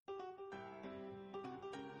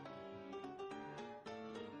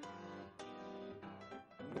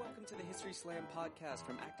Welcome to the History Slam podcast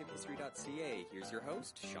from ActiveHistory.ca. Here's your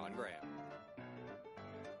host, Sean Graham.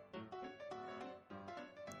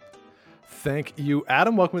 Thank you,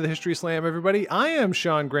 Adam. Welcome to the History Slam, everybody. I am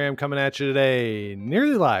Sean Graham coming at you today,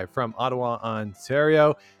 nearly live from Ottawa,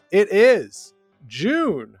 Ontario. It is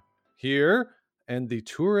June here, and the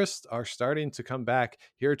tourists are starting to come back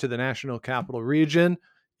here to the National Capital Region.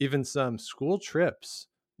 Even some school trips.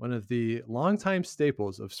 One of the longtime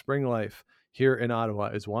staples of spring life here in Ottawa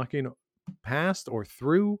is walking past or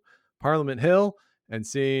through Parliament Hill and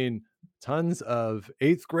seeing tons of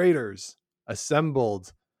 8th graders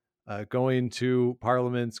assembled, going to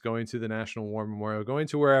parliaments, going to the National War Memorial, going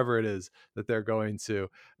to wherever it is that they're going to.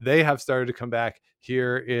 They have started to come back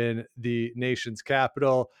here in the nation's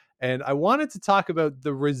capital. And I wanted to talk about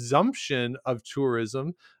the resumption of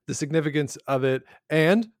tourism, the significance of it,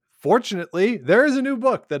 and fortunately, there is a new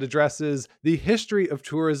book that addresses the history of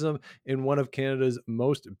tourism in one of Canada's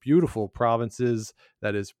most beautiful provinces,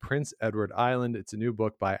 that is Prince Edward Island. It's a new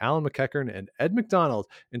book by Alan McEachern and Ed McDonald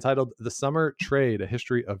entitled The Summer Trade, A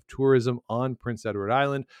History of Tourism on Prince Edward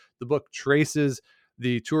Island. The book traces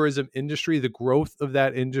the tourism industry, the growth of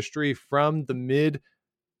that industry from the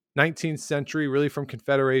mid-19th century, really from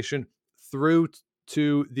Confederation through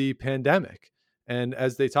to the pandemic. And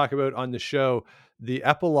as they talk about on the show, the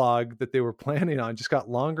epilogue that they were planning on just got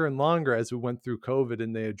longer and longer as we went through COVID,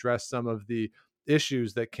 and they addressed some of the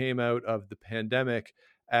issues that came out of the pandemic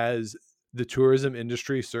as the tourism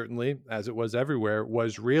industry, certainly as it was everywhere,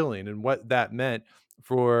 was reeling, and what that meant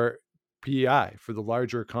for PEI, for the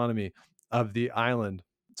larger economy of the island.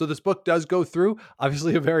 So this book does go through,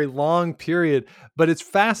 obviously, a very long period, but it's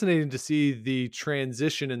fascinating to see the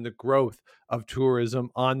transition and the growth of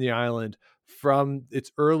tourism on the island from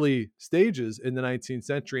its early stages in the 19th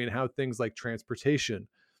century, and how things like transportation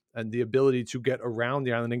and the ability to get around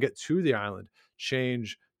the island and get to the island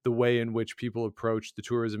change the way in which people approach the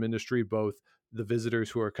tourism industry, both the visitors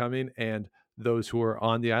who are coming and those who are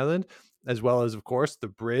on the island, as well as, of course, the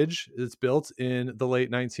bridge that's built in the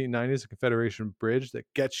late 1990s, a Confederation bridge that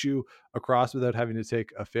gets you across without having to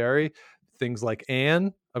take a ferry. Things like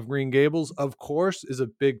Anne of Green Gables, of course, is a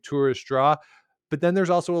big tourist draw. But then there's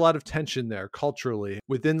also a lot of tension there culturally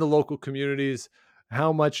within the local communities.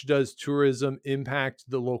 How much does tourism impact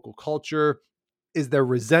the local culture? Is there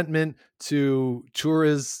resentment to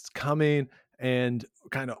tourists coming and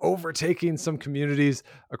kind of overtaking some communities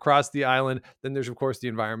across the island? Then there's, of course, the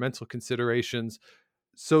environmental considerations.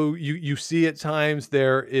 So you see at times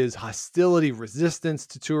there is hostility, resistance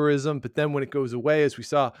to tourism, but then when it goes away, as we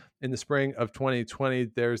saw in the spring of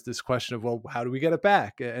 2020, there's this question of, well, how do we get it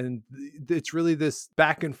back? And it's really this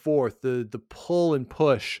back and forth, the pull and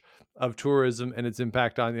push of tourism and its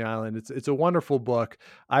impact on the island. It's a wonderful book.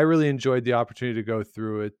 I really enjoyed the opportunity to go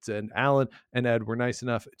through it, and Alan and Ed were nice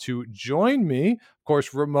enough to join me, of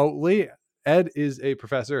course, remotely. Ed is a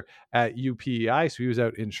professor at UPEI, so he was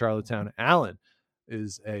out in Charlottetown. Alan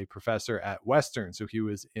is a professor at Western, so he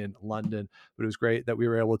was in London. But it was great that we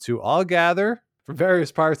were able to all gather from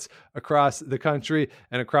various parts across the country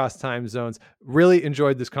and across time zones. Really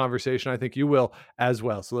enjoyed this conversation. I think you will as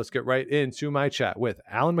well. So let's get right into my chat with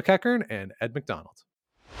Alan McEachern and Ed McDonald.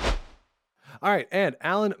 All right, and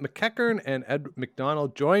Alan McEachern and Ed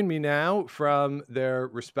McDonald join me now from their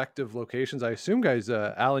respective locations. I assume, guys,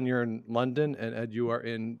 Alan, you're in London, and Ed, you are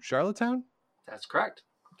in Charlottetown? That's correct.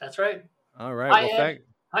 That's right. All right. Hi, Ed.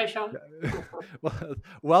 Hi, Sean. Well,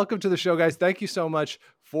 welcome to the show, guys. Thank you so much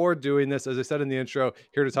for doing this. As I said in the intro,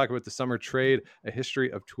 here to talk about the summer trade, a history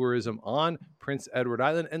of tourism on Prince Edward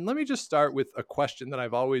Island. And let me just start with a question that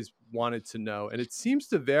I've always wanted to know, and it seems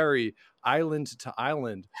to vary island to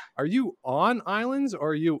island. Are you on islands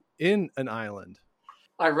or are you in an island?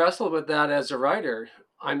 I wrestle with that as a writer.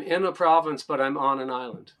 I'm in a province, but I'm on an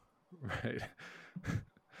island. Right.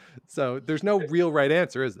 So there's no real right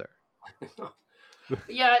answer, is there?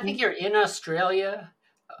 Yeah, I think you're in Australia.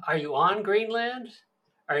 Are you on Greenland?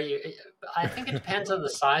 I think it depends on the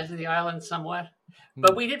size of the island somewhat.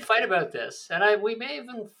 But we did fight about this, and we may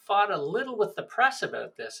even fought a little with the press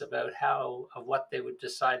about this, about what they would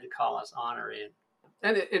decide to call us on or in.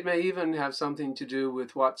 And it may even have something to do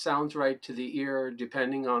with what sounds right to the ear,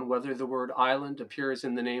 depending on whether the word island appears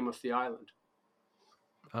in the name of the island.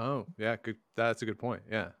 Oh, yeah, good. That's a good point.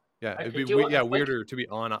 Yeah. Yeah, Right. it'd be weirder to be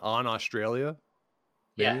on Australia.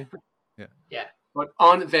 Maybe? Yeah. But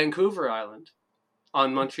on Vancouver Island,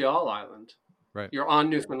 on Montreal Island, right? You're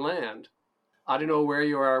on Newfoundland. I don't know where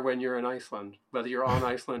you are when you're in Iceland, whether you're on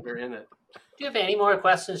Iceland or in it. Do you have any more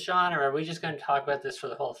questions, Sean, or are we just going to talk about this for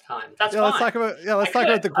the whole time? That's fine. Let's talk about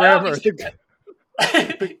the I grammar.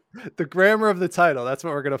 The grammar of the title. That's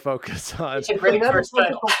what we're going to focus on. It's a great first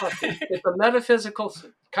title. Question. It's a metaphysical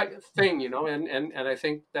kind of thing, and I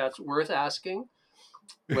think that's worth asking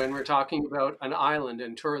when we're talking about an island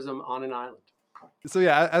and tourism on an island. So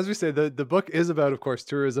yeah, as we say, the book is about, of course,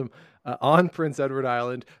 tourism on Prince Edward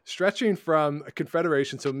Island, stretching from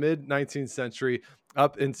Confederation, so mid 19th century,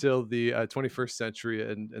 up until the 21st century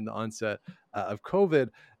and the onset of COVID.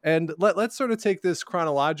 And let's sort of take this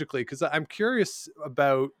chronologically, because I'm curious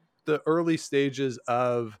about the early stages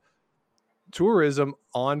of tourism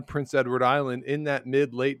on Prince Edward Island in that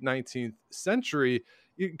mid-late 19th century,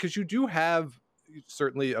 because you do have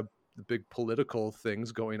certainly the big political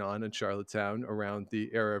things going on in Charlottetown around the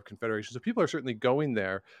era of Confederation. So people are certainly going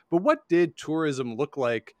there. But what did tourism look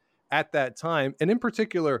like at that time? And in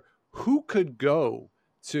particular, who could go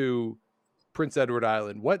to Prince Edward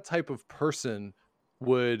Island? What type of person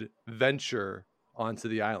would venture onto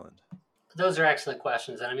the island? Those are excellent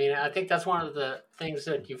questions. And I mean, I think that's one of the things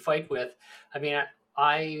that you fight with. I mean,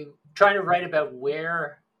 I trying to write about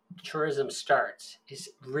where tourism starts is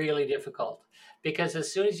really difficult, because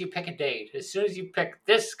as soon as you pick a date, as soon as you pick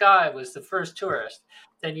this guy was the first tourist,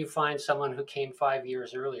 then you find someone who came 5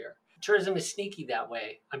 years earlier. Tourism is sneaky that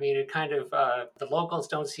way. I mean, it kind of, the locals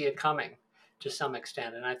don't see it coming to some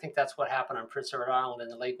extent. And I think that's what happened on Prince Edward Island in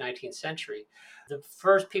the late 19th century. The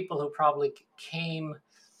first people who probably came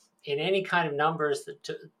in any kind of numbers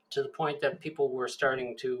to the point that people were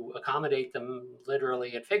starting to accommodate them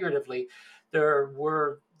literally and figuratively, there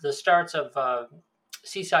were the starts of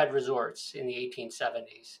seaside resorts in the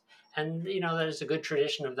 1870s. And, there's a good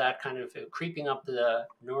tradition of that kind of creeping up the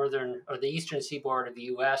northern or the eastern seaboard of the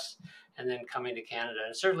U.S. and then coming to Canada.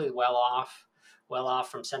 And certainly well off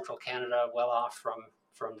from central Canada, well off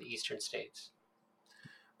from the eastern states.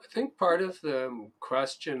 I think part of the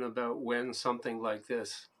question about when something like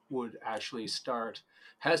this would actually start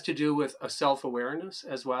has to do with a self-awareness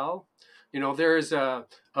as well. There's a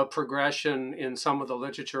progression in some of the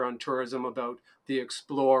literature on tourism about the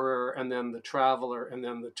explorer and then the traveler and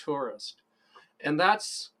then the tourist. And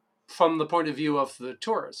that's from the point of view of the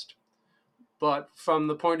tourist. But from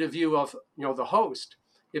the point of view of, the host,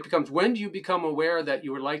 it becomes, when do you become aware that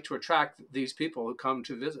you would like to attract these people who come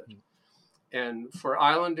to visit? And for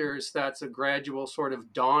islanders, that's a gradual sort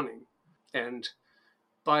of dawning. And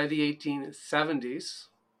by the 1870s,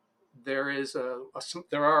 there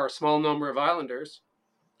are a small number of islanders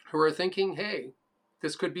who are thinking, hey,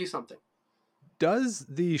 this could be something. Does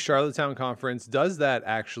the Charlottetown Conference, does that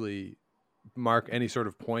actually mark any sort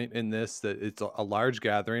of point in this, that it's a large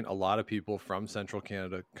gathering, a lot of people from central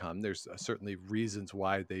Canada come? There's certainly reasons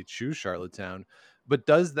why they choose Charlottetown, but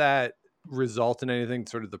does that result in anything,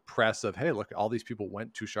 sort of the press of, hey, look, all these people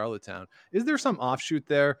went to Charlottetown? Is there some offshoot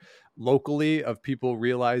there locally of people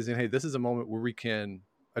realizing, hey, this is a moment where we can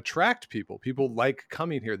attract people like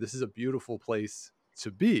coming here, this is a beautiful place to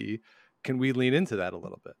be, can we lean into that a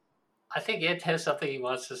little bit? I think Ed has something he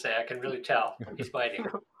wants to say. I can really tell he's waiting.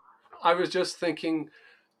 I was just thinking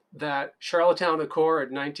that Charlottetown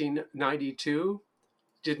Accord 1992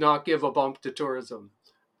 did not give a bump to tourism.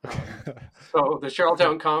 So the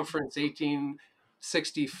Charlottetown Conference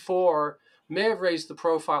 1864 may have raised the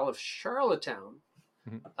profile of Charlottetown.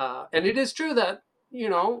 And it is true that,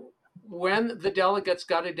 when the delegates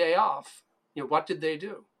got a day off, what did they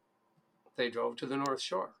do? They drove to the North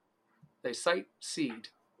Shore. They sightseed,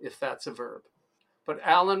 if that's a verb. But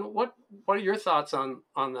Alan, what are your thoughts on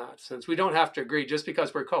that? Since we don't have to agree just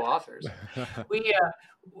because we're co-authors. We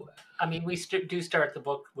do start the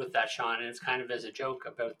book with that, Sean, and it's kind of as a joke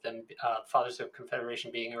about them, Fathers of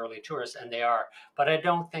Confederation being early tourists, and they are. But I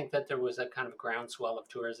don't think that there was a kind of groundswell of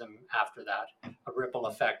tourism after that, a ripple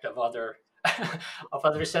effect of other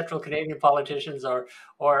Central Canadian politicians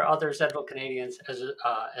or other Central Canadians as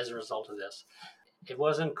a result of this. It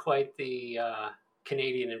wasn't quite the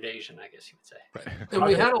Canadian invasion, I guess you would say. Right. And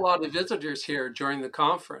we had a lot of visitors here during the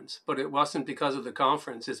conference, but it wasn't because of the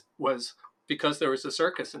conference. It was because there was a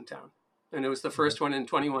circus in town, and it was the first one in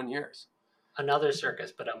 21 years. Another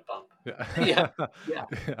circus, but bump. Yeah.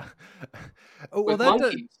 Oh, well,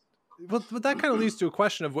 that kind of leads to a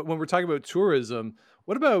question of, when we're talking about tourism,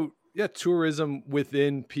 what about tourism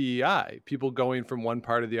within PEI? People going from one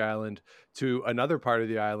part of the island to another part of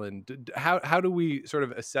the island. How do we sort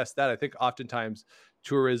of assess that? I think oftentimes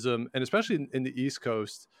tourism, and especially in the East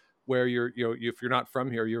Coast, where if you're not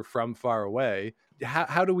from here, you're from far away.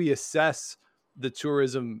 How do we assess the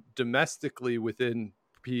tourism domestically within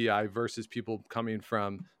PEI versus people coming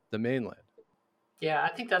from the mainland? Yeah, I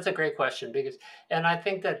think that's a great question, and I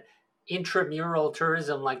think that intramural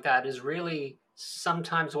tourism like that is really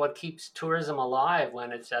sometimes what keeps tourism alive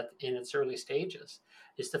when it's in its early stages.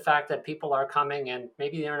 Is the fact that people are coming and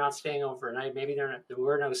maybe they're not staying overnight. Maybe there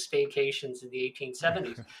were no staycations in the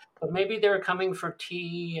 1870s, but maybe they're coming for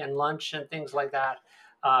tea and lunch and things like that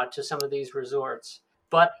to some of these resorts.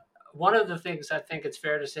 But one of the things I think it's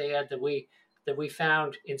fair to say, Ed, that we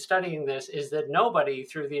found in studying this is that nobody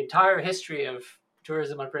through the entire history of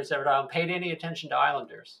tourism on Prince Edward Island paid any attention to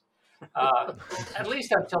islanders, at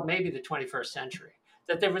least until maybe the 21st century.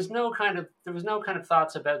 That there was no kind of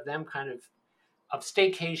thoughts about them kind of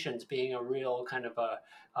staycations being a real kind of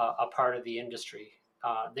a part of the industry.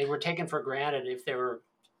 They were taken for granted if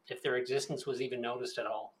their existence was even noticed at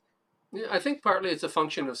all. Yeah, I think partly it's a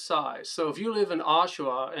function of size. So if you live in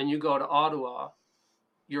Oshawa and you go to Ottawa,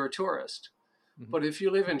 you're a tourist. Mm-hmm. But if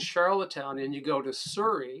you live in Charlottetown and you go to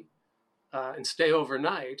Surrey and stay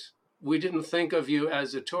overnight, we didn't think of you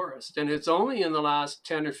as a tourist. And it's only in the last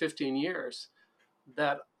 10 or 15 years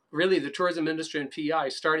that really the tourism industry and PEI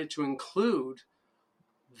started to include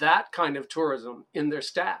that kind of tourism in their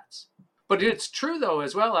stats. But it's true, though,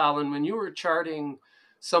 as well, Alan, when you were charting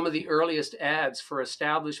some of the earliest ads for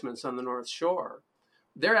establishments on the North Shore,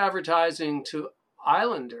 they're advertising to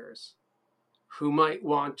islanders who might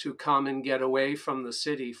want to come and get away from the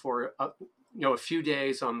city for a few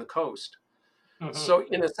days on the coast. Mm-hmm. So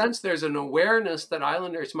in a sense, there's an awareness that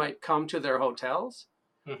islanders might come to their hotels,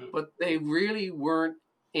 mm-hmm. but they really weren't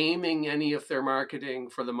aiming any of their marketing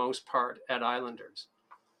for the most part at islanders.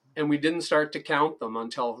 And we didn't start to count them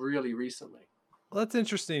until really recently. Well, that's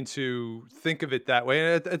interesting to think of it that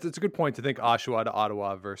way. And it's a good point to think Oshawa to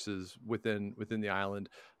Ottawa versus within the island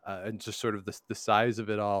and just sort of the size of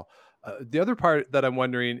it all. The other part that I'm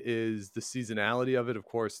wondering is the seasonality of it. Of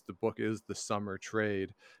course, the book is the summer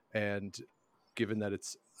trade. And given that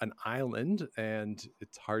it's an island and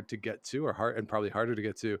it's hard to get to and probably harder to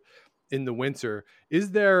get to in the winter,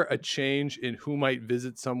 is there a change in who might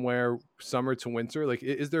visit somewhere summer to winter? Like,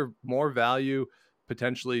 is there more value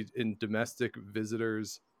potentially in domestic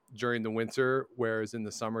visitors during the winter, whereas in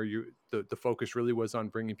the summer, the focus really was on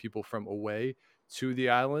bringing people from away to the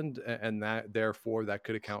island, and that therefore that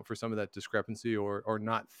could account for some of that discrepancy or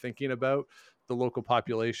not thinking about the local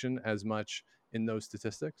population as much in those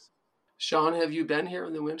statistics? Sean, have you been here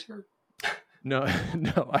in the winter? No,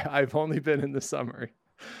 I've only been in the summer.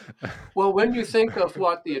 Well, when you think of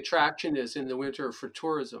what the attraction is in the winter for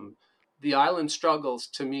tourism, the island struggles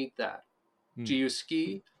to meet that. Do you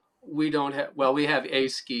ski? We don't have, well, we have a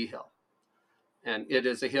ski hill, and it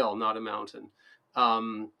is a hill, not a mountain.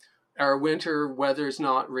 Our winter weather's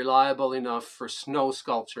not reliable enough for snow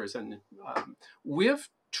sculptures. And we've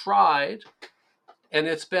tried, and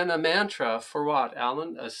it's been a mantra for what,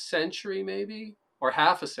 Alan? A century maybe, or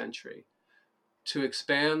half a century, to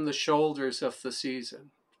expand the shoulders of the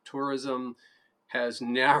season. Tourism has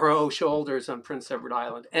narrow shoulders on Prince Edward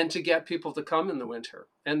Island, and to get people to come in the winter.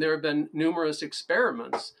 And there have been numerous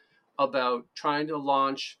experiments about trying to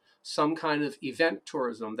launch some kind of event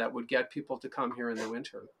tourism that would get people to come here in the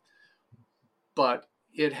winter. But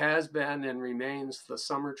it has been and remains the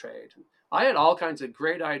summer trade. I had all kinds of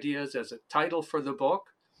great ideas as a title for the book,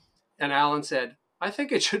 and Alan said, I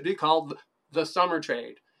think it should be called The Summer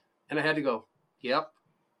Trade. And I had to go, yep,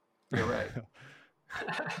 you're right.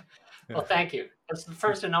 Well, thank you. That's the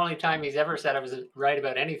first and only time he's ever said I was right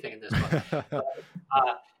about anything in this book.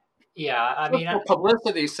 Yeah, I mean, for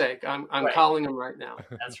publicity's sake, I'm right. calling him right now.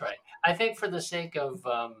 That's right. I think for the sake of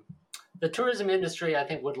the tourism industry, I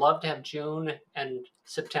think would love to have June and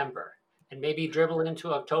September and maybe dribble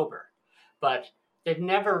into October, but they've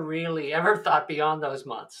never really ever thought beyond those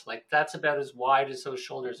months. Like that's about as wide as those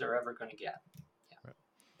shoulders are ever going to get.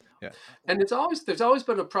 Yeah. And there's always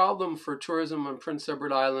been a problem for tourism on Prince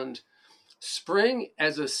Edward Island. Spring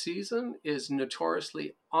as a season is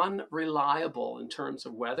notoriously unreliable in terms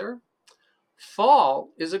of weather.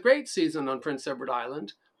 Fall is a great season on Prince Edward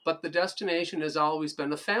Island, but the destination has always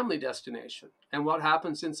been a family destination. And what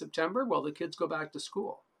happens in September? Well, the kids go back to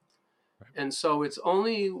school. Right. And so it's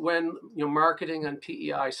only when marketing and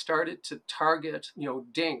PEI started to target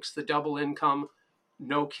DINKs, the double income,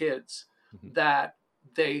 no kids, mm-hmm. that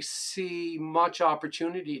they see much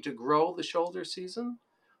opportunity to grow the shoulder season,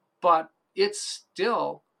 but it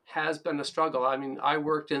still has been a struggle. I mean, I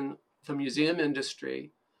worked in the museum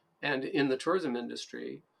industry and in the tourism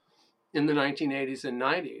industry in the 1980s and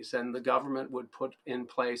 90s, and the government would put in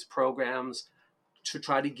place programs to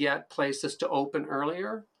try to get places to open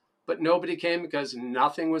earlier, but nobody came because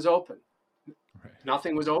nothing was open. Right.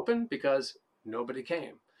 Nothing was open because nobody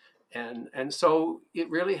came. And so it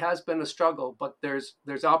really has been a struggle, but there's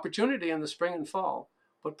opportunity in the spring and fall,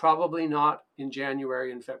 but probably not in January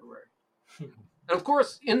and February. And of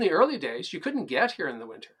course, in the early days, you couldn't get here in the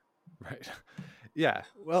winter. Right. Yeah.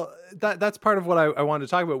 Well, that's part of what I wanted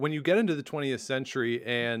to talk about. When you get into the 20th century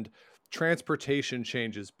and transportation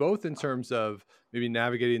changes, both in terms of maybe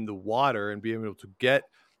navigating the water and being able to get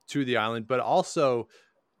to the island, but also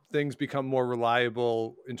things become more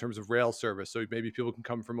reliable in terms of rail service. So maybe people can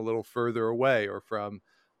come from a little further away or from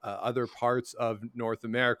other parts of North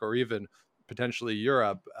America or even potentially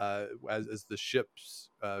Europe as the ships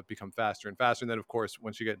become faster and faster. And then, of course,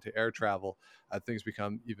 once you get into air travel, things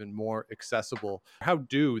become even more accessible. How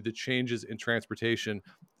do the changes in transportation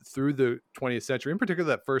through the 20th century, in particular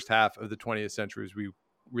that first half of the 20th century, as we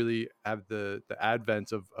really have the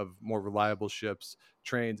advent of more reliable ships,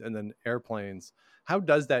 trains, and then airplanes, how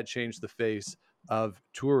does that change the face of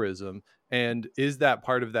tourism? And is that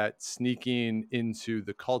part of that sneaking into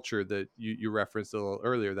the culture that you referenced a little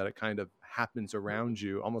earlier, that it kind of happens around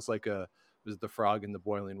you, almost like was the frog in the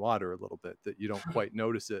boiling water a little bit, that you don't quite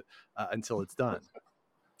notice it until it's done?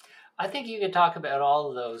 I think you could talk about all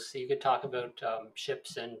of those. You could talk about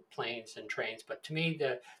ships and planes and trains, but to me,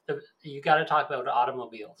 you got to talk about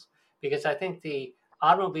automobiles, because I think the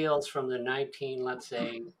automobiles from the let's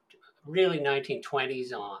say, really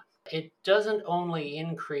 1920s on, it doesn't only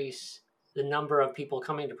increase the number of people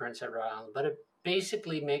coming to Prince Edward Island, but it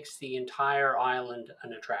basically makes the entire island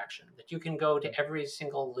an attraction. That you can go to every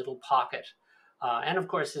single little pocket. And of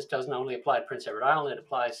course, this doesn't only apply to Prince Edward Island, it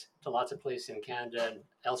applies to lots of places in Canada and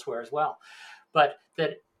elsewhere as well. But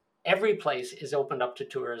that every place is opened up to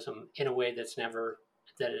tourism in a way that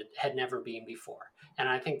it had never been before. And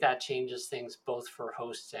I think that changes things both for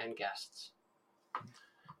hosts and guests.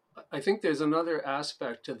 I think there's another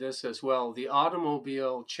aspect to this as well. The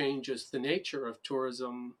automobile changes the nature of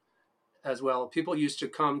tourism as well. People used to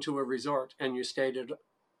come to a resort and you stayed at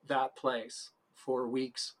that place for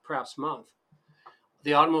weeks, perhaps months.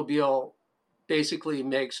 The automobile basically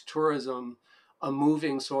makes tourism a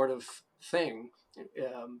moving sort of thing.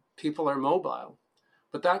 People are mobile,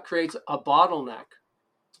 but that creates a bottleneck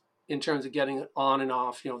in terms of getting on and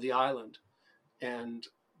off, the island. And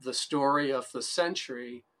the story of the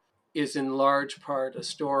century is in large part a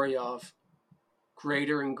story of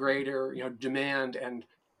greater and greater, demand and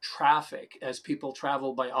traffic as people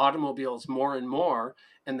travel by automobiles more and more,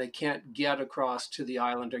 and they can't get across to the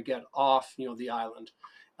island or get off, the island,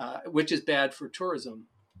 which is bad for tourism.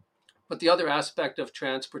 But the other aspect of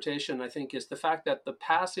transportation, I think, is the fact that the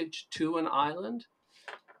passage to an island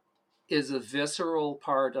is a visceral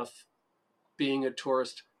part of being a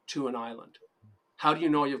tourist to an island. How do you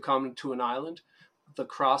know you've come to an island? The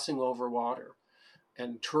crossing over water.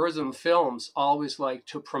 And tourism films always like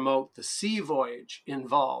to promote the sea voyage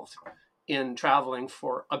involved in traveling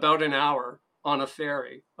for about an hour on a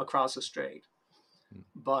ferry across a strait.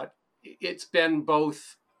 But it's been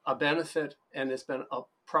both a benefit and it's been a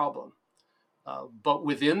problem. But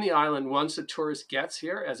within the island, once a tourist gets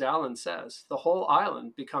here, as Alan says, the whole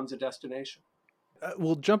island becomes a destination.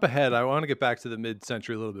 We'll jump ahead. I want to get back to the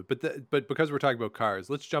mid-century a little bit, but because we're talking about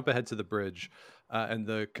cars, let's jump ahead to the bridge and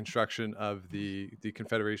the construction of the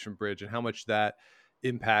Confederation Bridge and how much that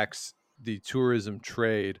impacts the tourism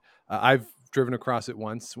trade. I've driven across it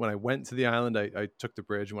once. When I went to the island, I took the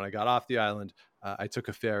bridge. And when I got off the island, I took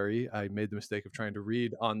a ferry. I made the mistake of trying to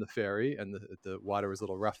read on the ferry, and the water was a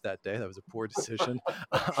little rough that day. That was a poor decision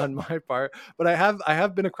on my part. But I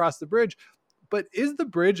have been across the bridge. But is the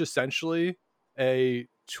bridge essentially a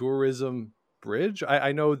tourism bridge?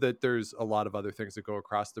 I know that there's a lot of other things that go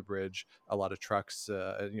across the bridge, a lot of trucks,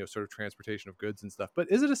 sort of transportation of goods and stuff. But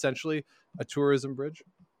is it essentially a tourism bridge?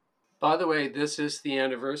 By the way, this is the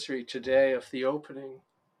anniversary today of the opening,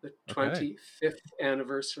 the 25th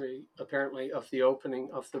anniversary, apparently, of the opening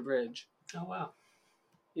of the bridge. Oh, wow.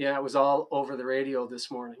 Yeah, it was all over the radio this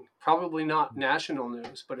morning. Probably not national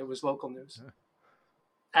news, but it was local news. Yeah.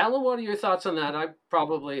 Alan, what are your thoughts on that? I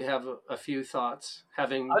probably have a few thoughts,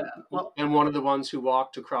 having been one of the ones who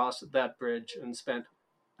walked across that bridge and spent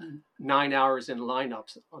 9 hours in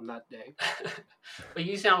lineups on that day. Well,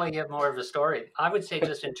 you sound like you have more of a story. I would say,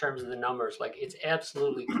 just in terms of the numbers, like, it's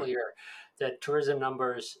absolutely clear that tourism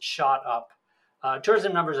numbers shot up.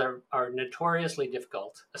 Tourism numbers are notoriously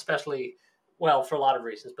difficult, especially, well, for a lot of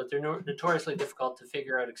reasons, but they're notoriously difficult to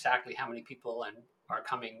figure out exactly how many people are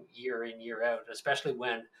coming year in, year out, especially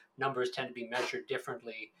when numbers tend to be measured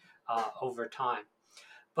differently over time.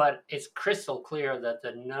 But it's crystal clear that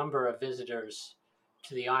the number of visitors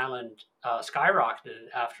to the island skyrocketed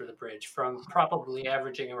after the bridge, from probably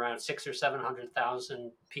averaging around 600,000 or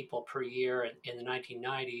 700,000 people per year in the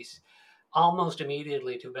 1990s, almost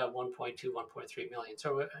immediately to about 1.2, 1.3 million.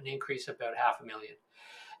 So an increase of about 500,000.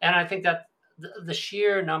 And I think that the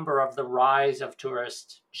sheer number of the rise of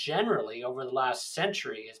tourists generally over the last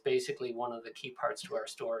century is basically one of the key parts to our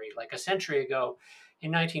story. Like a century ago,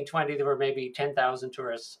 in 1920, there were maybe 10,000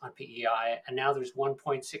 tourists on PEI, and now there's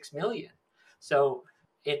 1.6 million. So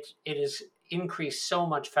it is increased so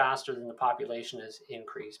much faster than the population has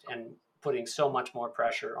increased, and putting so much more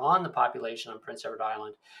pressure on the population on Prince Edward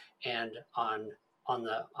Island and on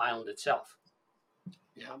the island itself.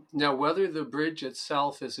 Yeah. Now, whether the bridge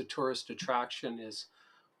itself is a tourist attraction is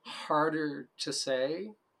harder to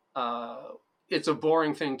say. It's a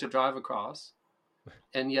boring thing to drive across,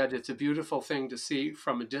 and yet it's a beautiful thing to see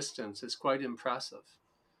from a distance. It's quite impressive.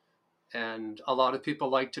 And a lot of people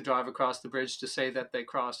like to drive across the bridge to say that they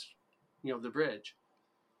crossed, the bridge.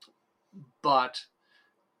 But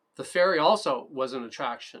the ferry also was an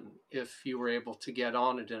attraction if you were able to get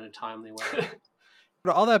on it in a timely way.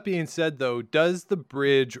 But all that being said, though, does the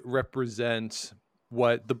bridge represent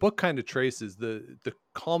what the book kind of traces, the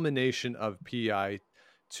culmination of PEI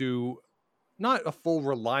to not a full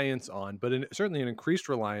reliance on, but certainly an increased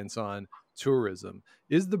reliance on tourism?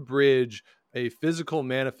 Is the bridge a physical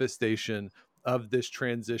manifestation of this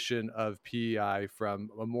transition of PEI from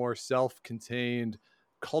a more self-contained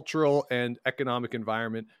cultural and economic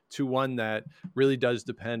environment to one that really does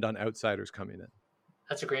depend on outsiders coming in?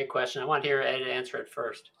 That's a great question. I want to hear Ed answer it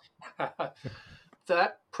first.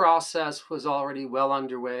 That process was already well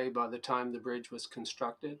underway by the time the bridge was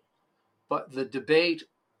constructed. But the debate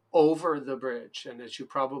over the bridge, and as you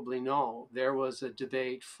probably know, there was a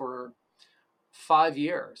debate for 5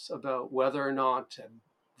 years about whether or not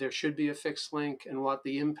there should be a fixed link and what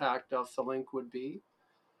the impact of the link would be.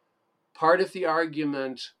 Part of the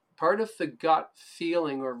argument, part of the gut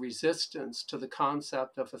feeling or resistance to the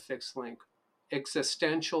concept of a fixed link,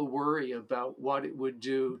 existential worry about what it would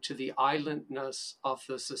do to the islandness of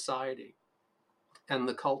the society and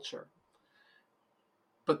the culture.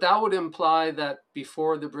 But that would imply that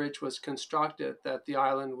before the bridge was constructed, that the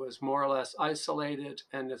island was more or less isolated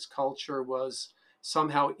and its culture was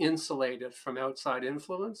somehow insulated from outside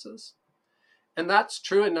influences. And that's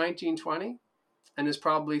true in 1920 and is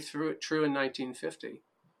probably true in 1950.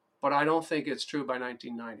 But I don't think it's true by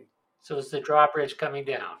 1990. So is the drawbridge coming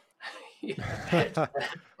down?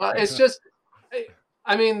 It's just,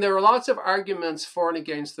 I mean, there are lots of arguments for and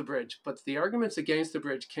against the bridge, but the arguments against the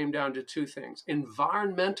bridge came down to two things: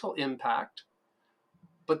 environmental impact,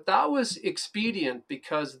 but that was expedient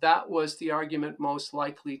because that was the argument most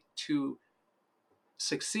likely to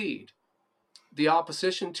succeed. The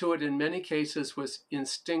opposition to it in many cases was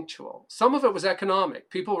instinctual. Some of it was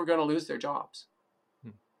economic. People were going to lose their jobs.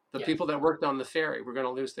 The people that worked on the ferry were going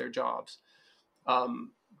to lose their jobs.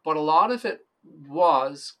 But a lot of it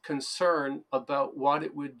was concern about what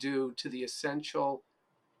it would do to the essential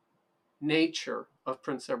nature of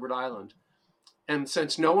Prince Edward Island. And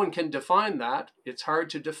since no one can define that, it's hard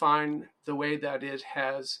to define the way that it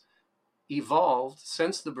has evolved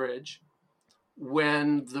since the bridge,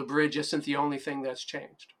 when the bridge isn't the only thing that's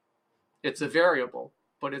changed. It's a variable,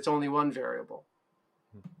 but it's only one variable.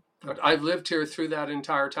 But I've lived here through that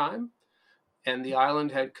entire time, and the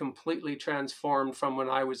island had completely transformed from when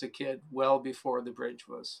I was a kid, well before the bridge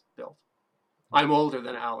was built. I'm older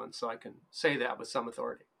than Alan, so I can say that with some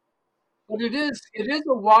authority. But it is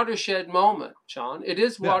a watershed moment, John. It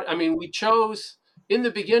is what I mean. We chose in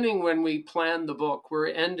the beginning when we planned the book, we're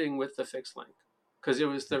ending with the fixed link because it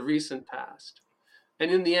was the recent past. And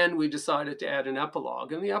in the end, we decided to add an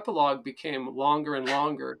epilogue. And the epilogue became longer and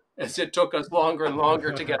longer as it took us longer and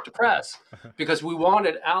longer to get to press. Because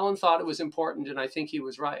Alan thought it was important, and I think he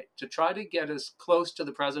was right, to try to get as close to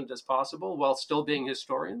the present as possible while still being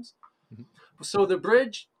historians. Mm-hmm. So the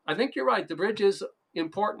bridge, I think you're right, the bridge is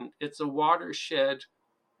important. It's a watershed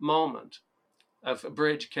moment. If a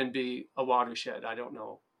bridge can be a watershed, I don't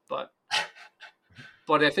know. But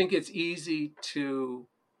I think it's easy to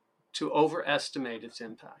overestimate its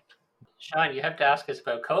impact. Sean, you have to ask us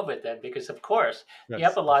about COVID then, because of course, the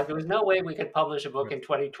epilogue, there was no way we could publish a book in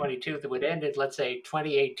 2022 that would end in, let's say,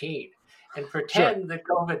 2018 and pretend that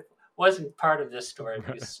COVID wasn't part of this story,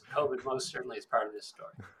 because COVID most certainly is part of this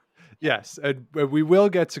story. Yes, and we will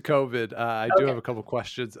get to COVID. I do have a couple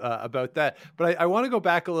questions about that. But I want to go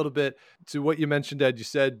back a little bit to what you mentioned, Ed. You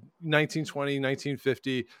said 1920,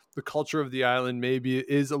 1950, the culture of the island maybe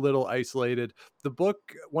is a little isolated. The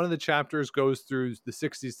book, one of the chapters goes through the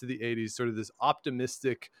 60s to the 80s, sort of this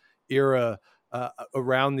optimistic era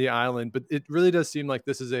around the island. But it really does seem like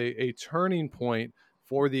this is a turning point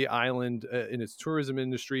for the island in its tourism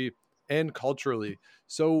industry and culturally.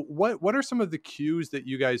 So what are some of the cues that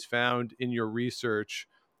you guys found in your research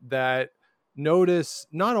that notice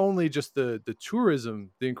not only just the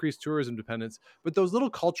tourism, the increased tourism dependence, but those little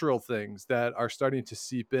cultural things that are starting to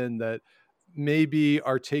seep in that maybe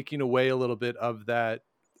are taking away a little bit of that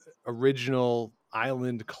original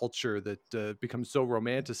island culture that becomes so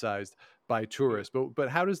romanticized by tourists. But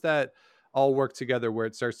how does that all work together where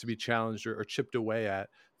it starts to be challenged or chipped away at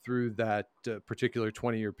through that particular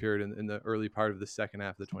 20-year period in the early part of the second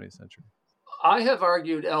half of the 20th century? I have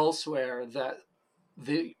argued elsewhere that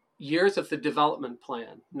the years of the development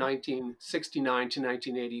plan, 1969 to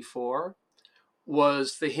 1984,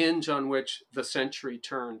 was the hinge on which the century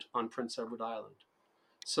turned on Prince Edward Island.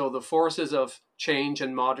 So the forces of change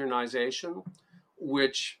and modernization,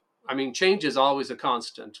 which, I mean, change is always a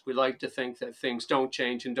constant. We like to think that things don't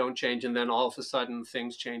change, and then all of a sudden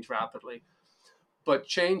things change rapidly. But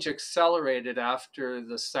change accelerated after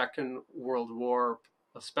the Second World War,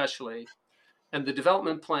 especially. And the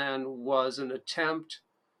development plan was an attempt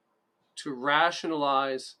to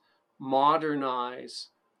rationalize, modernize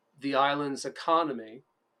the island's economy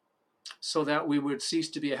so that we would cease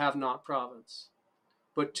to be a have-not province.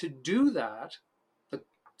 But to do that,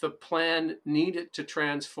 the plan needed to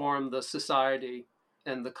transform the society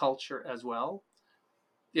and the culture as well.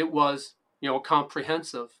 It was, a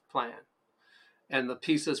comprehensive plan, and the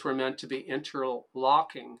pieces were meant to be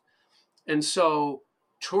interlocking. And so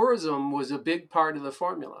tourism was a big part of the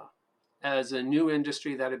formula. As a new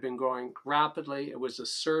industry that had been growing rapidly, it was a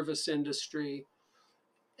service industry.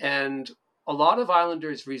 And a lot of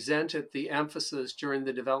islanders resented the emphasis during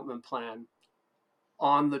the development plan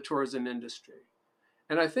on the tourism industry.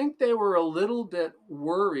 And I think they were a little bit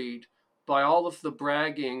worried by all of the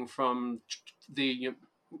bragging from the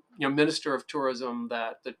Minister of Tourism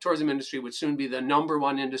that the tourism industry would soon be the number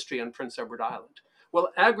one industry on Prince Edward Island. Well,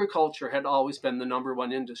 agriculture had always been the number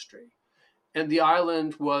one industry. And the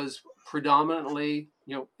island was predominantly,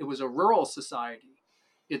 it was a rural society.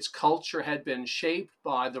 Its culture had been shaped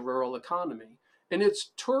by the rural economy. And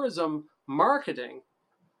its tourism marketing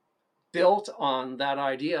built on that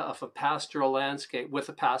idea of a pastoral landscape with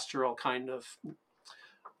a pastoral kind of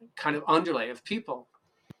underlay of people.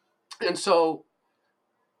 And so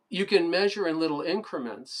you can measure in little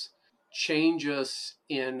increments changes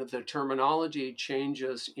in the terminology,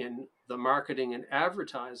 changes in the marketing and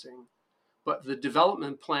advertising, but the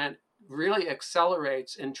development plan really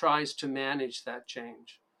accelerates and tries to manage that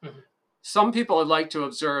change. Mm-hmm. Some people would like to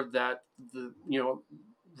observe that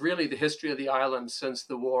really the history of the island since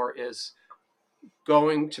the war is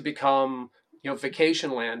going to become,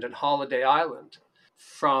 vacation land and holiday island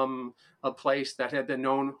from a place that had been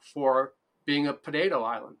known for being a potato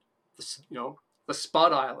island, the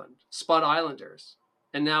Spud Island, Spud Islanders,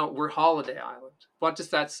 and now we're Holiday Island. What does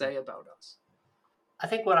that say about us? I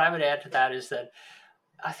think what I would add to that is that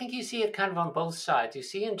I think you see it kind of on both sides. You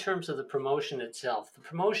see in terms of the promotion itself. The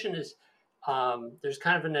promotion is, there's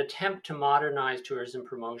kind of an attempt to modernize tourism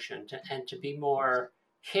promotion and to be more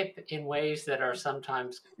hip in ways that are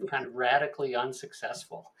sometimes kind of radically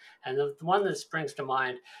unsuccessful. And the one that springs to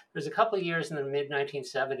mind, there's a couple of years in the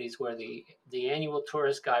mid-1970s where the annual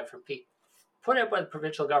tourist guide for PEI, put out by the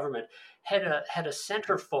provincial government, had a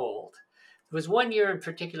centerfold. There was one year in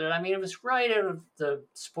particular, I mean, it was right out of the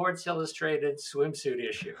Sports Illustrated swimsuit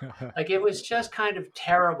issue. Like, it was just kind of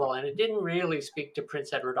terrible, and it didn't really speak to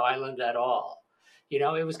Prince Edward Island at all.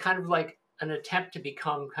 It was kind of like an attempt to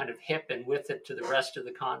become kind of hip and with it to the rest of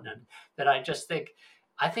the continent that I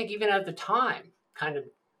think even at the time kind of,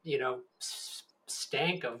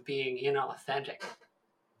 stank of being inauthentic.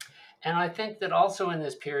 And I think that also in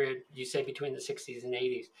this period, you say between the 60s and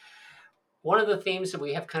 80s, one of the themes that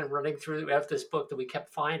we have kind of running throughout this book that we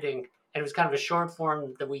kept finding, and it was kind of a short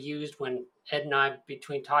form that we used when Ed and I,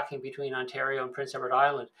 between Ontario and Prince Edward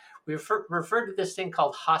Island, we referred to this thing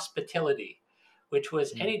called hospitality, which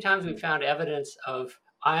was anytime we found evidence of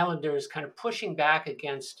islanders kind of pushing back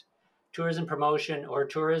against tourism promotion or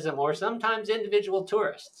tourism or sometimes individual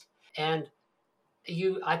tourists. And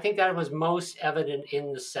I think that was most evident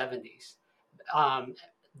in the 70s.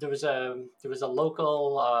 There was a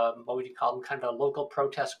local, what would you call them, kind of a local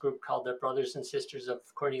protest group called the Brothers and Sisters of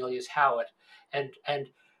Cornelius Howitt. And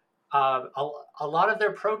a lot of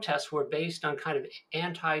their protests were based on kind of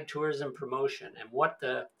anti-tourism promotion and what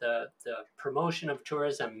the promotion of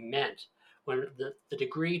tourism meant, when the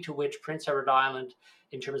degree to which Prince Edward Island,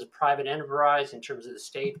 in terms of private enterprise, in terms of the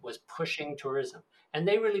state, was pushing tourism. And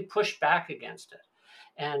they really pushed back against it.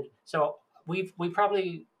 And so we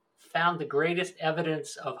probably found the greatest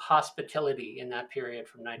evidence of hospitality in that period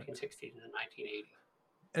from 1960 to 1980.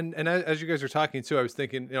 And as you guys were talking too, I was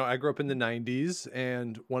thinking, I grew up in the 90s,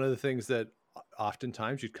 and one of the things that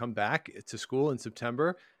oftentimes you'd come back to school in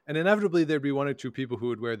September And inevitably, there'd be one or two people who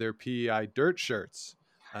would wear their PEI dirt shirts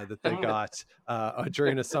that they got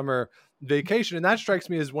during a summer vacation. And that strikes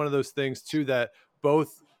me as one of those things, too, that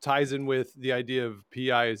both ties in with the idea of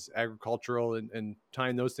PEI as agricultural and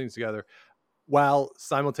tying those things together, while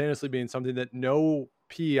simultaneously being something that no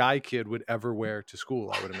PEI kid would ever wear to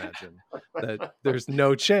school, I would imagine. That there's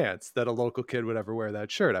no chance that a local kid would ever wear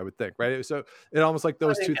that shirt, I would think, right? So it almost like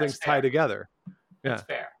those two things tie together. That's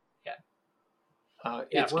fair. Yeah.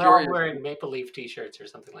 It's we're curious. all wearing Maple Leaf t-shirts or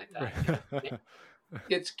something like that. Right.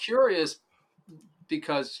 It's curious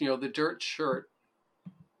because, the dirt shirt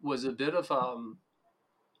was a bit of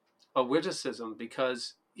a witticism,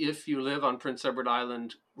 because if you live on Prince Edward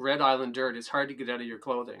Island, Red Island dirt is hard to get out of your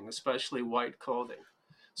clothing, especially white clothing.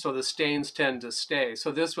 So the stains tend to stay. So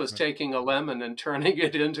this was taking a lemon and turning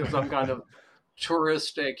it into some kind of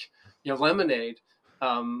touristic, lemonade.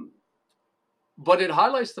 But it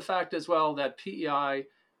highlights the fact as well that PEI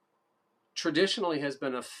traditionally has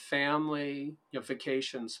been a family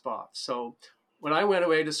vacation spot. So when I went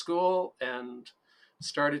away to school and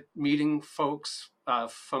started meeting folks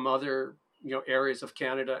from other areas of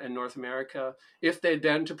Canada and North America, if they'd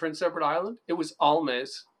been to Prince Edward Island, it was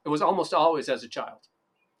almost always as a child.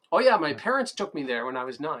 Oh yeah, my parents took me there when I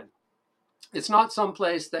was 9. It's not some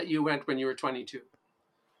place that you went when you were 22,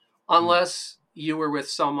 unless you were with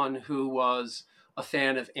someone who was a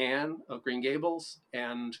fan of Anne of Green Gables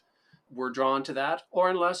and were drawn to that, or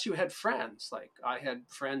unless you had friends. Like I had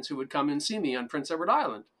friends who would come and see me on Prince Edward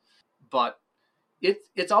Island. But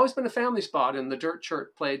it's always been a family spot, and the dirt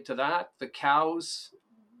shirt played to that. The cows,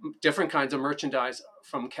 different kinds of merchandise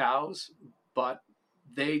from cows, but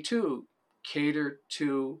they too cater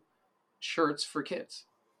to shirts for kids.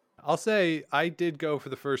 I'll say I did go for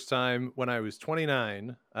the first time when I was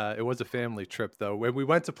 29. It was a family trip, though. When we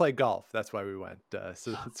went to play golf, that's why we went.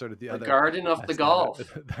 So that's sort of the other garden of the golf.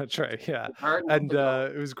 That's right, yeah. And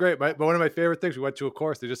it was great. But one of my favorite things, we went to a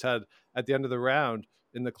course. They just had at the end of the round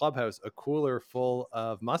in the clubhouse a cooler full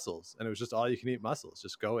of mussels, and it was just all you can eat mussels.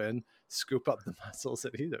 Just go in, scoop up the mussels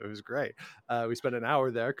and eat them. It was great. We spent an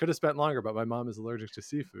hour there. Could have spent longer, but my mom is allergic to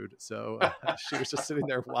seafood, so she was just sitting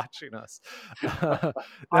there watching us. By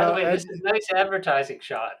the way, this is nice advertising,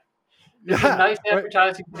 Sean. This is nice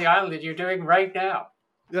advertising for the island that you're doing right now.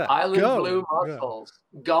 Yeah, Island blue mussels,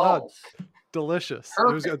 golf. Delicious.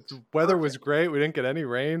 The weather was great. We didn't get any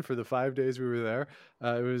rain for the 5 days we were there.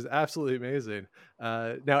 It was absolutely amazing.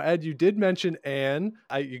 Now, Ed, you did mention Anne.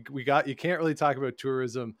 You can't really talk about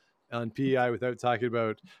tourism on PEI without talking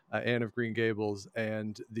about Anne of Green Gables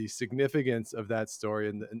and the significance of that story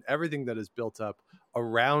and everything that is built up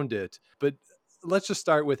around it. But let's just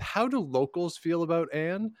start with, how do locals feel about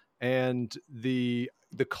Anne and the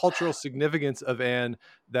cultural significance of Anne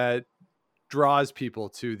that draws people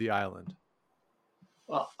to the island?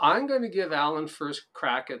 Well, I'm going to give Alan first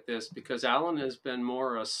crack at this, because Alan has been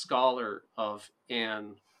more a scholar of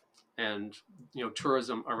Anne and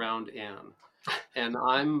tourism around Anne, and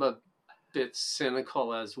I'm a bit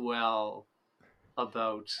cynical as well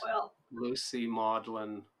about Lucy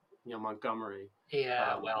Maudlin, Montgomery.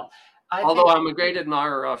 Yeah, although I'm a great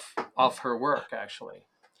admirer of her work, actually.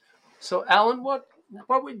 So, Alan, what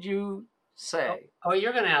would you say? Oh,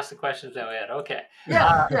 you're going to ask the questions now, Ed. Okay.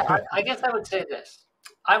 Yeah. I guess I would say this.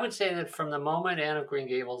 I would say that from the moment Anne of Green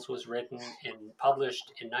Gables was written and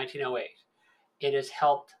published in 1908, it has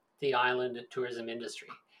helped the island tourism industry.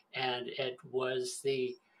 And it was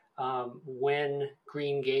when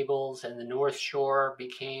Green Gables and the North Shore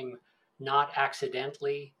became not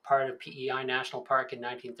accidentally part of PEI National Park in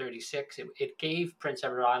 1936. It gave Prince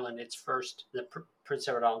Edward Island the Prince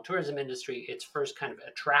Edward Island tourism industry its first kind of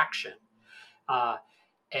attraction.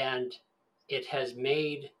 And it has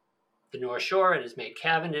made the North Shore, it has made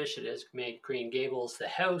Cavendish, it has made Green Gables, the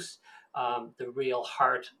house, the real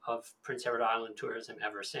heart of Prince Edward Island tourism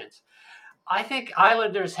ever since. I think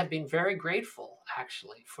islanders have been very grateful,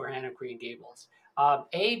 actually, for Anne of Green Gables.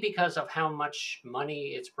 Because of how much money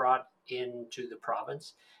it's brought into the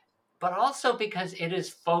province, but also because it has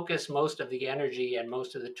focused most of the energy and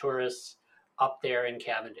most of the tourists up there in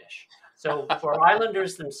Cavendish. So for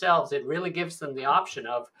islanders themselves, it really gives them the option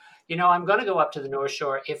of, I'm going to go up to the North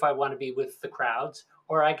Shore if I want to be with the crowds,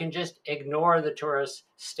 or I can just ignore the tourists,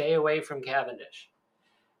 stay away from Cavendish.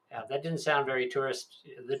 Yeah, that didn't sound very tourist.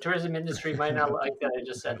 The tourism industry might not like that I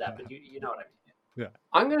just said that, but you know what I mean. Yeah.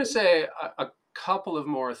 I'm going to say a couple of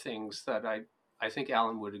more things that I think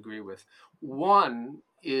Alan would agree with. One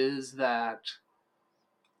is that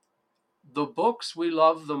the books we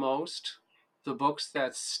love the most, the books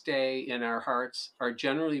that stay in our hearts, are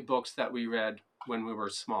generally books that we read when we were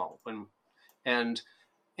small. And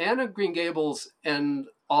Anne of Green Gables and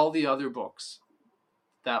all the other books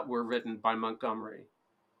that were written by Montgomery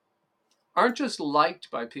aren't just liked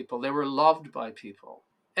by people, they were loved by people.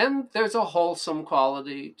 And there's a wholesome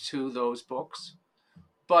quality to those books,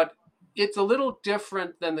 but it's a little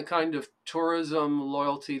different than the kind of tourism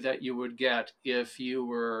loyalty that you would get if you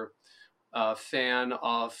were a fan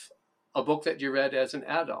of a book that you read as an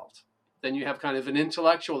adult. Then you have kind of an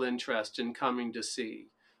intellectual interest in coming to see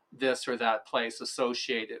this or that place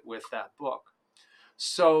associated with that book.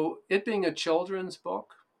 So it being a children's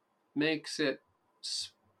book makes it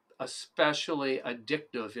especially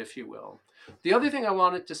addictive, if you will. The other thing I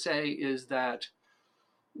wanted to say is that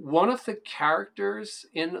one of the characters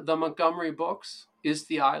in the Montgomery books is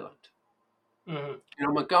the island. Mm-hmm. You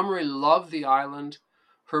know, Montgomery loved the island.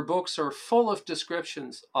 Her books are full of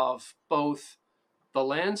descriptions of both the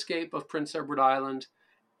landscape of Prince Edward Island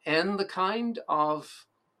and the kind of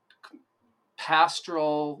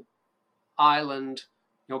pastoral island,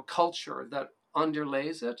 culture that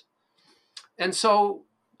underlays it. And so,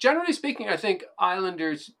 generally speaking, I think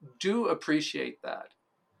islanders do appreciate that.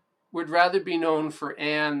 Would rather be known for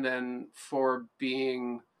Anne than for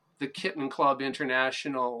being the Kitten Club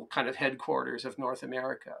International kind of headquarters of North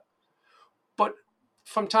America. But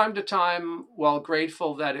from time to time, while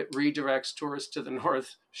grateful that it redirects tourists to the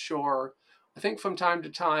North Shore, I think from time to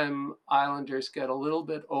time, islanders get a little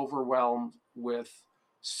bit overwhelmed with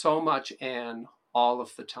so much Anne all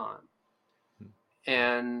of the time.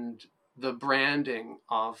 And the branding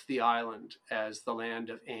of the island as the land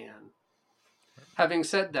of Anne. Having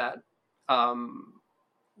said that,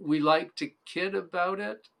 we like to kid about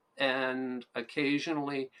it, and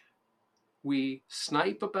occasionally we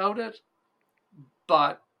snipe about it,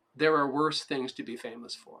 but there are worse things to be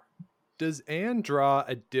famous for. Does Anne draw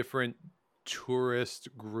a different tourist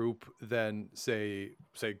group than say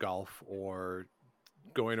golf or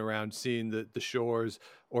going around seeing the shores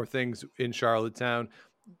or things in Charlottetown?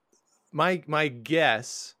 My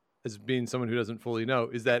guess, as being someone who doesn't fully know,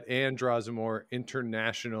 is that Anne draws a more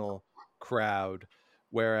international crowd,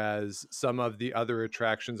 whereas some of the other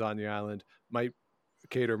attractions on the island might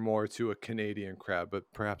cater more to a Canadian crowd. But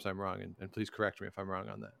perhaps I'm wrong, and please correct me if I'm wrong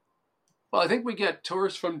on that. Well, I think we get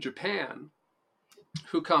tourists from Japan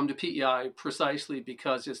who come to PEI precisely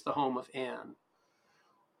because it's the home of Anne.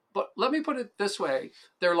 But let me put it this way.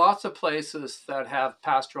 There are lots of places that have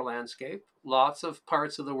pastoral landscape, lots of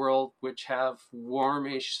parts of the world which have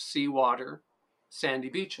warmish seawater, sandy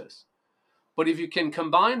beaches. But if you can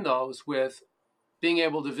combine those with being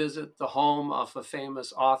able to visit the home of a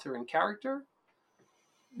famous author and character,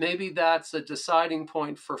 maybe that's a deciding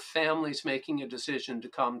point for families making a decision to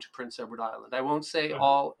come to Prince Edward Island. I won't say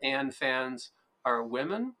all Anne fans are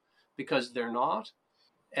women, because they're not.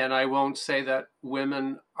 And I won't say that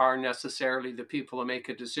women are necessarily the people who make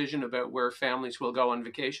a decision about where families will go on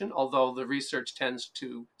vacation, although the research tends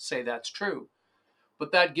to say that's true.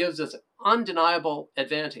 But that gives us undeniable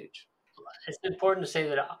advantage. It's important to say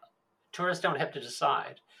that tourists don't have to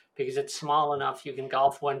decide, because it's small enough. You can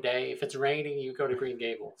golf one day. If it's raining, you go to Green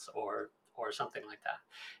Gables or something like that.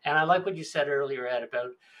 And I like what you said earlier, Ed,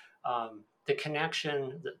 about the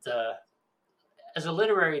connection, as a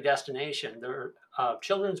literary destination, there are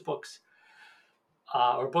children's books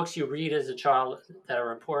or books you read as a child that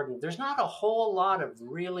are important. There's not a whole lot of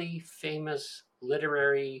really famous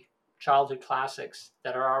literary childhood classics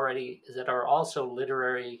that are also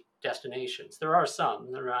literary destinations. There are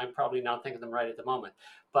some, and I'm probably not thinking of them right at the moment.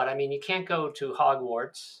 But I mean, you can't go to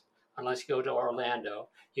Hogwarts unless you go to Orlando.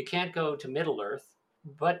 You can't go to Middle Earth,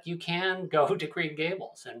 but you can go to Green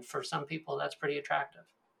Gables. And for some people, that's pretty attractive.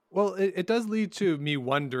 Well, it does lead to me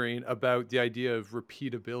wondering about the idea of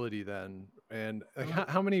repeatability then. And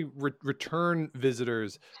how many return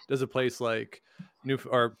visitors does a place like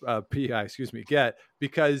PEI, get?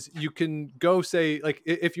 Because you can go, say, like,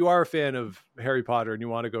 if you are a fan of Harry Potter and you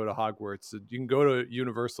want to go to Hogwarts, you can go to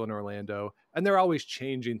Universal in Orlando, and they're always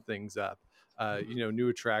changing things up. New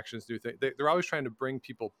attractions, new things. They're always trying to bring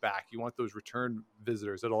people back. You want those return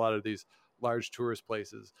visitors at a lot of these large tourist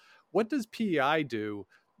places. What does PEI do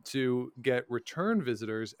to get return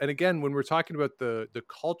visitors? And again, when we're talking about the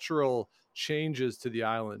cultural changes to the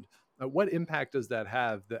island, what impact does that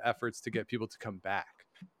have, the efforts to get people to come back?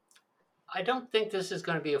 I don't think this is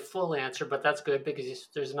going to be a full answer, but that's good, because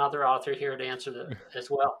there's another author here to answer that as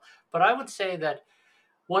well. But I would say that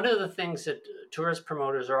one of the things that tourist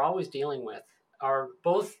promoters are always dealing with are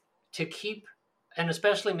both to keep, and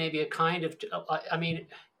especially maybe a kind of,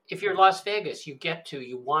 if you're Las Vegas, you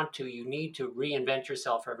need to reinvent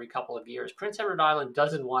yourself every couple of years. Prince Edward Island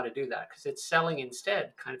doesn't want to do that because it's selling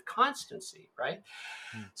instead kind of constancy, right?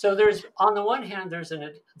 Mm. So there's, on the one hand, there's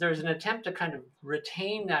an attempt to kind of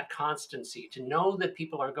retain that constancy, to know that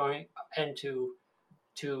people are going, and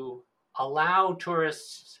to allow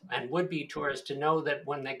tourists and would-be tourists to know that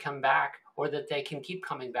when they come back, or that they can keep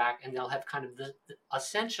coming back, and they'll have kind of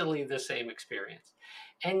essentially the same experience.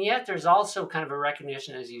 And yet there's also kind of a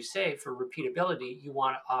recognition, as you say, for repeatability. You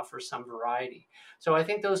want to offer some variety. So I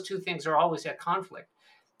think those two things are always at conflict.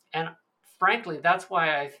 And frankly, that's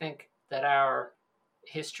why I think that our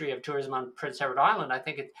history of tourism on Prince Edward Island, I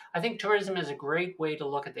think tourism is a great way to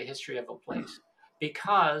look at the history of a place,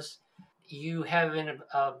 because you have in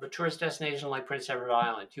a tourist destination like Prince Edward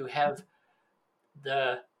Island, you have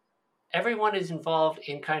everyone is involved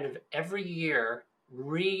in kind of every year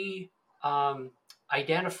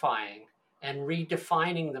identifying and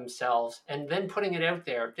redefining themselves, and then putting it out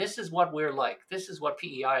there. This is what we're like. This is what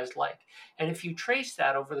PEI is like. And if you trace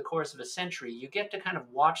that over the course of a century, you get to kind of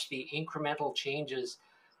watch the incremental changes,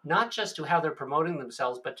 not just to how they're promoting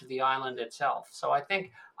themselves, but to the island itself. So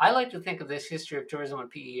I like to think of this history of tourism on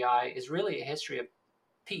PEI is really a history of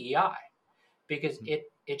PEI, because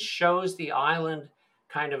it shows the island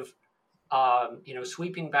kind of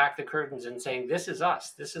sweeping back the curtains and saying, this is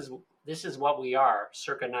us. This is what we are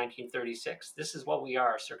circa 1936. This is what we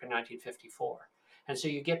are circa 1954. And so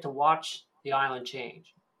you get to watch the island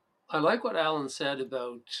change. I like what Alan said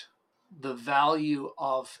about the value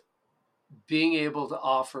of being able to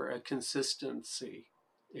offer a consistency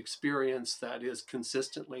experience that is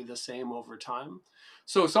consistently the same over time.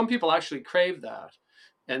 So some people actually crave that,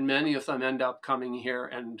 and many of them end up coming here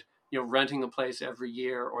and renting a place every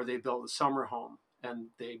year, or they build a summer home and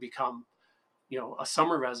they become a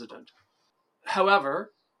summer resident.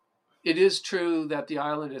 However, it is true that the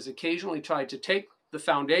island has occasionally tried to take the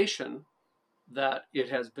foundation that it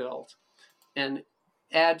has built and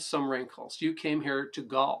add some wrinkles. You came here to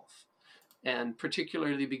golf, and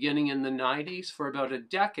particularly beginning in the 90s, for about a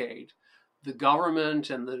decade, the government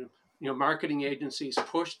and the marketing agencies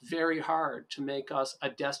pushed very hard to make us a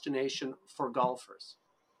destination for golfers.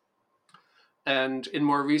 And in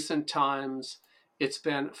more recent times, it's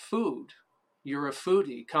been food. You're a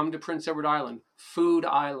foodie. Come to Prince Edward Island, food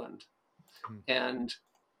island, and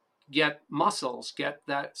get mussels, get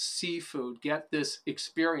that seafood, get this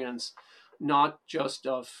experience, not just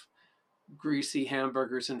of greasy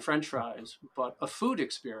hamburgers and French fries, but a food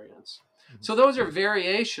experience. So those are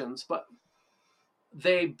variations, but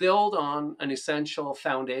they build on an essential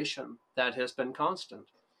foundation that has been constant.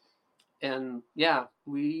 And yeah,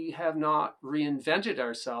 we have not reinvented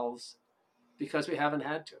ourselves because we haven't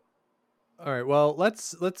had to. All right. Well,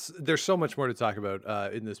 let's. There's so much more to talk about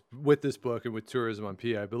with this book and with tourism on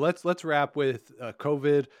PI. But let's wrap with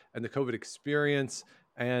COVID and the COVID experience,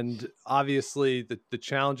 and obviously the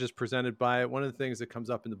challenges presented by it. One of the things that comes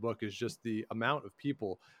up in the book is just the amount of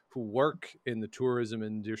people who work in the tourism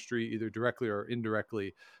industry, either directly or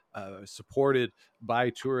indirectly, supported by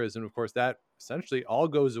tourism. Of course, that essentially all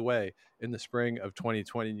goes away in the spring of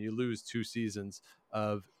 2020, and you lose 2 seasons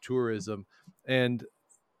of tourism. And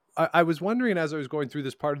I was wondering, as I was going through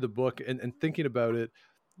this part of the book and thinking about it,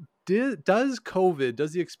 does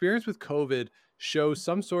the experience with COVID show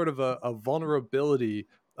some sort of a vulnerability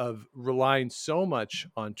of relying so much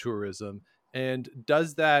on tourism? And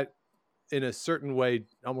does that, in a certain way,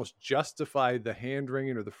 almost justify the hand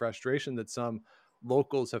wringing or the frustration that some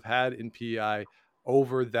locals have had in PEI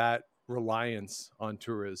over that reliance on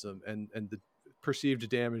tourism and the perceived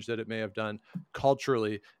damage that it may have done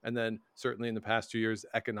culturally, and then certainly in the past 2 years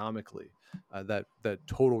economically, that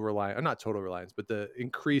total reliance, not total reliance, but the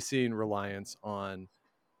increasing reliance on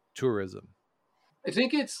tourism? I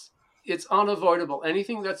think it's unavoidable.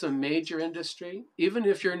 Anything that's a major industry, even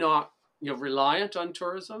if you're not reliant on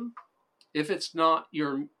tourism, if it's not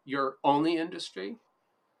your only industry,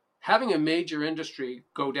 having a major industry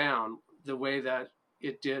go down the way that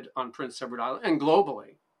it did on Prince Edward Island and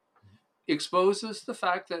globally exposes the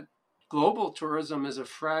fact that global tourism is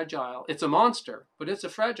it's a monster, but it's a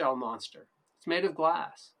fragile monster. It's made of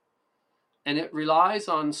glass. And it relies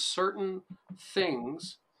on certain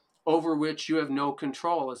things over which you have no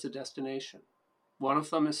control as a destination. One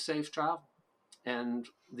of them is safe travel, and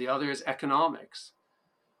the other is economics.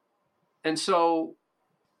 And so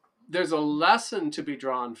there's a lesson to be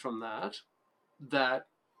drawn from that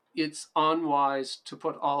it's unwise to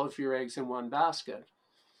put all of your eggs in one basket.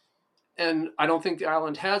 And I don't think the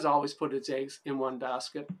island has always put its eggs in one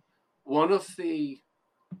basket. One of the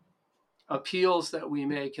appeals that we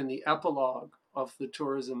make in the epilogue of the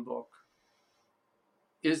tourism book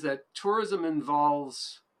is that tourism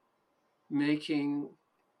involves making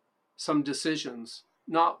some decisions,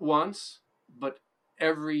 not once, but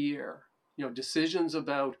every year. Decisions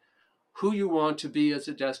about who you want to be as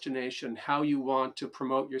a destination, how you want to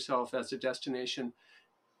promote yourself as a destination,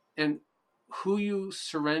 and who you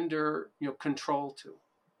surrender control to.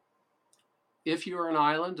 If you're an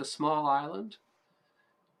island, a small island,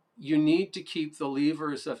 you need to keep the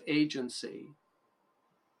levers of agency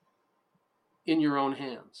in your own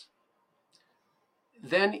hands.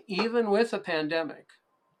 Then, even with a pandemic,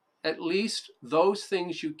 at least those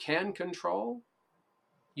things you can control,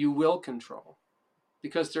 you will control,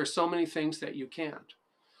 because there's so many things that you can't.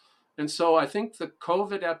 And so I think the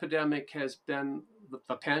COVID epidemic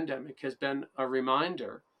the pandemic has been a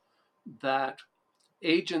reminder that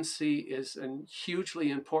agency is a hugely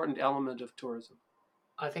important element of tourism.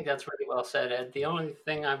 I think that's really well said, Ed. The only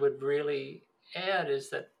thing I would really add is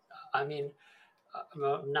that,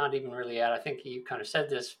 not even really add, I think you kind of said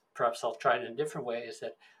this, perhaps I'll try it in a different way, is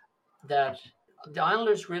that the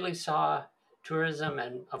islanders really saw tourism,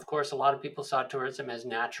 and of course a lot of people saw tourism as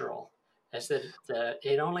natural, as that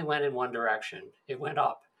it only went in one direction. It went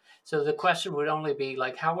up. So the question would only be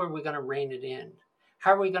like, how are we going to rein it in?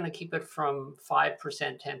 How are we going to keep it from 5%,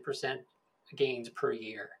 10% gains per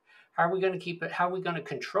year? How are we going to keep it? How are we going to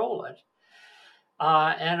control it?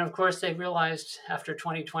 And of course, they realized after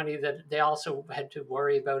 2020 that they also had to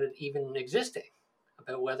worry about it even existing,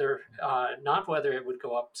 about whether, not whether it would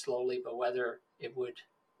go up slowly, but whether it would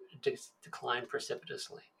decline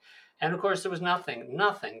precipitously. And of course, there was nothing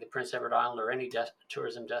the Prince Edward Island or any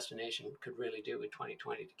tourism destination could really do in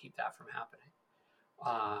 2020 to keep that from happening,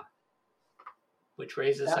 which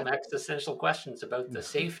raises some existential questions about the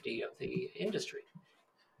safety of the industry.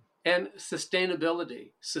 And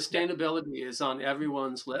sustainability. Sustainability is on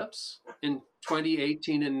everyone's lips. In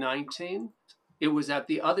 2018 and 19, it was at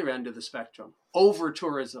the other end of the spectrum.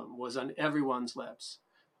 Over-tourism was on everyone's lips.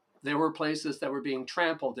 There were places that were being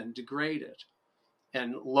trampled and degraded,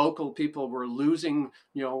 and local people were losing,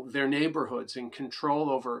 their neighborhoods and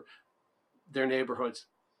control over their neighborhoods.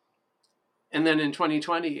 And then in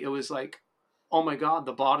 2020, it was like, oh my God,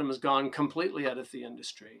 the bottom has gone completely out of the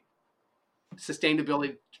industry.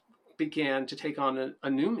 Sustainability began to take on a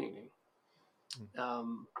new meaning.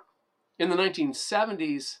 In the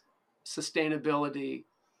 1970s, sustainability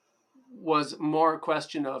was more a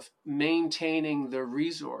question of maintaining the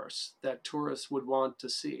resource that tourists would want to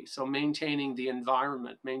see. So maintaining the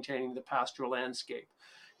environment, maintaining the pastoral landscape,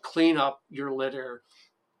 clean up your litter,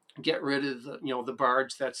 get rid of the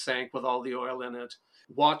barge that sank with all the oil in it,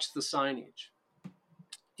 watch the signage.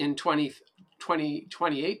 In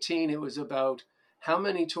 2018, it was about how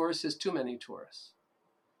many tourists is too many tourists.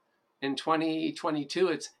 In 2022,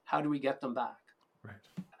 it's how do we get them back? Right.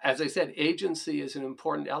 As I said, agency is an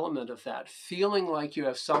important element of that. Feeling like you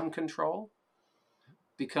have some control,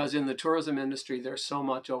 because in the tourism industry, there's so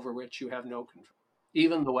much over which you have no control,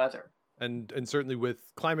 even the weather. And certainly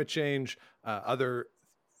with climate change, other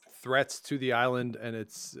threats to the island and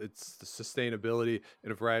its sustainability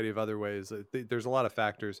in a variety of other ways. There's a lot of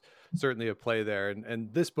factors certainly at play there.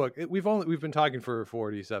 And this book, we've been talking for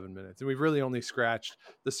 47 minutes, and we've really only scratched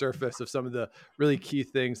the surface of some of the really key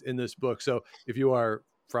things in this book. So if you are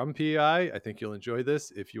from PEI, I think you'll enjoy this.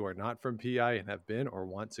 If you are not from PEI and have been or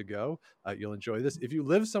want to go, you'll enjoy this. If you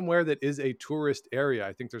live somewhere that is a tourist area,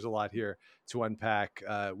 I think there's a lot here to unpack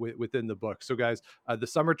within the book. So guys, The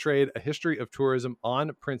Summer Trade, A History of Tourism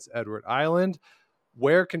on Prince Edward Island.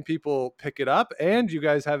 Where can people pick it up? And you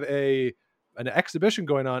guys have an exhibition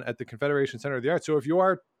going on at the Confederation Center of the Arts. So if you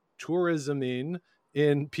are tourisming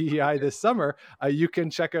in PEI this summer, you can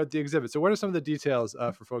check out the exhibit. So what are some of the details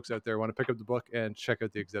for folks out there who want to pick up the book and check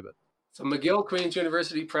out the exhibit? So McGill Queen's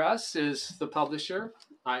University Press is the publisher.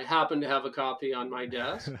 I happen to have a copy on my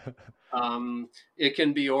desk. It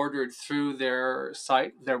can be ordered through their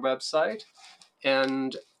website.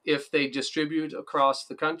 And if they distribute across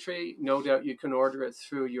the country, no doubt you can order it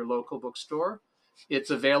through your local bookstore. It's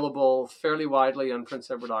available fairly widely on Prince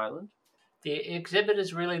Edward Island. The exhibit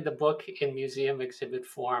is really the book in museum exhibit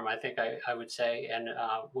form, I think I would say. And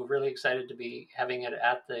we're really excited to be having it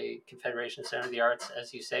at the Confederation Center of the Arts,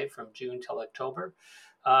 as you say, from June till October.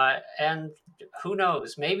 And who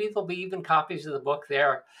knows, maybe there'll be even copies of the book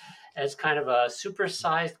there as kind of a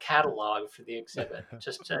supersized catalog for the exhibit,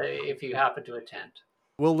 just if you happen to attend.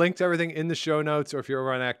 We'll link to everything in the show notes, or if you're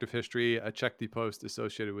over on Active History, check the post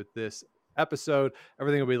associated with this episode.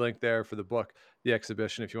 Everything will be linked there for the book, the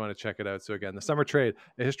exhibition, if you want to check it out. So again, The Summer Trade,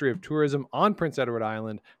 A History of Tourism on Prince Edward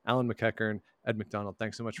Island. Alan McEachern, Ed McDonald,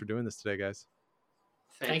 thanks so much for doing this today, guys.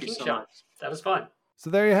 Thank you so Sean. much. That was fun. So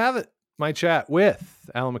there you have it. my chat with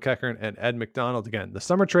Alan McEachern and Ed McDonald. Again, The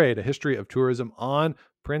Summer Trade, A History of Tourism on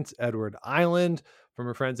Prince Edward Island, from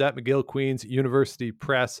our friends at McGill Queen's University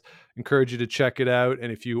Press. Encourage you to check it out.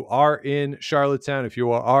 And if you are in Charlottetown, if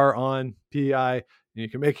you are on PEI, and you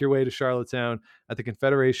can make your way to Charlottetown at the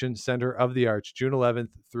Confederation Center of the Arts, June 11th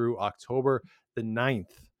through October the 9th,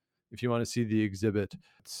 if you want to see the exhibit.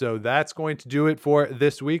 So that's going to do it for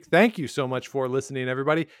this week. Thank you so much for listening,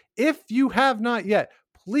 everybody. If you have not yet,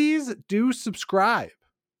 please do subscribe.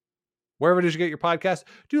 Wherever it is you get your podcast,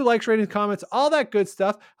 do likes, ratings, comments, all that good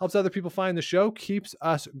stuff. Helps other people find the show, keeps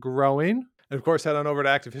us growing. And of course, head on over to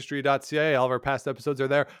activehistory.ca. All of our past episodes are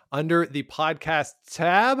there under the podcast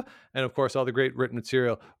tab. And of course, all the great written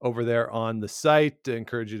material over there on the site. I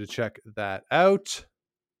encourage you to check that out.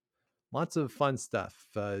 Lots of fun stuff.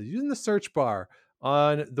 Using the search bar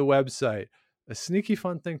on the website. A sneaky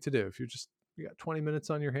fun thing to do. If you got 20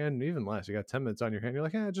 minutes on your hand, and even less, you got 10 minutes on your hand, you're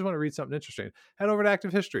like, I just want to read something interesting. Head over to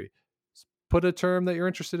Active History. Put a term that you're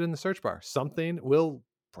interested in the search bar. Something will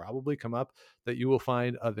probably come up that you will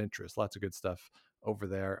find of interest. Lots of good stuff over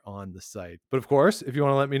there on the site. But of course, if you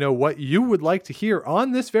want to let me know what you would like to hear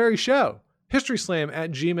on this very show,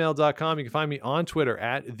 historyslam@gmail.com. You can find me on Twitter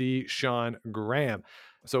at the Sean Graham.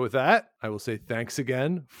 So with that, I will say thanks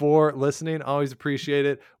again for listening. Always appreciate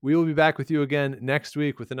it. We will be back with you again next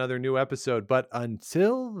week with another new episode. But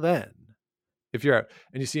until then, if you're out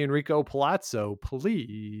and you see Enrico Palazzo,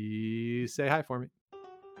 please say hi for me.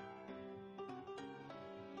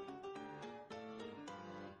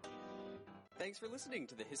 Thanks for listening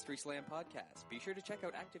to the History Slam podcast. Be sure to check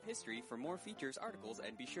out Active History for more features, articles,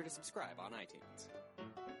 and be sure to subscribe on iTunes.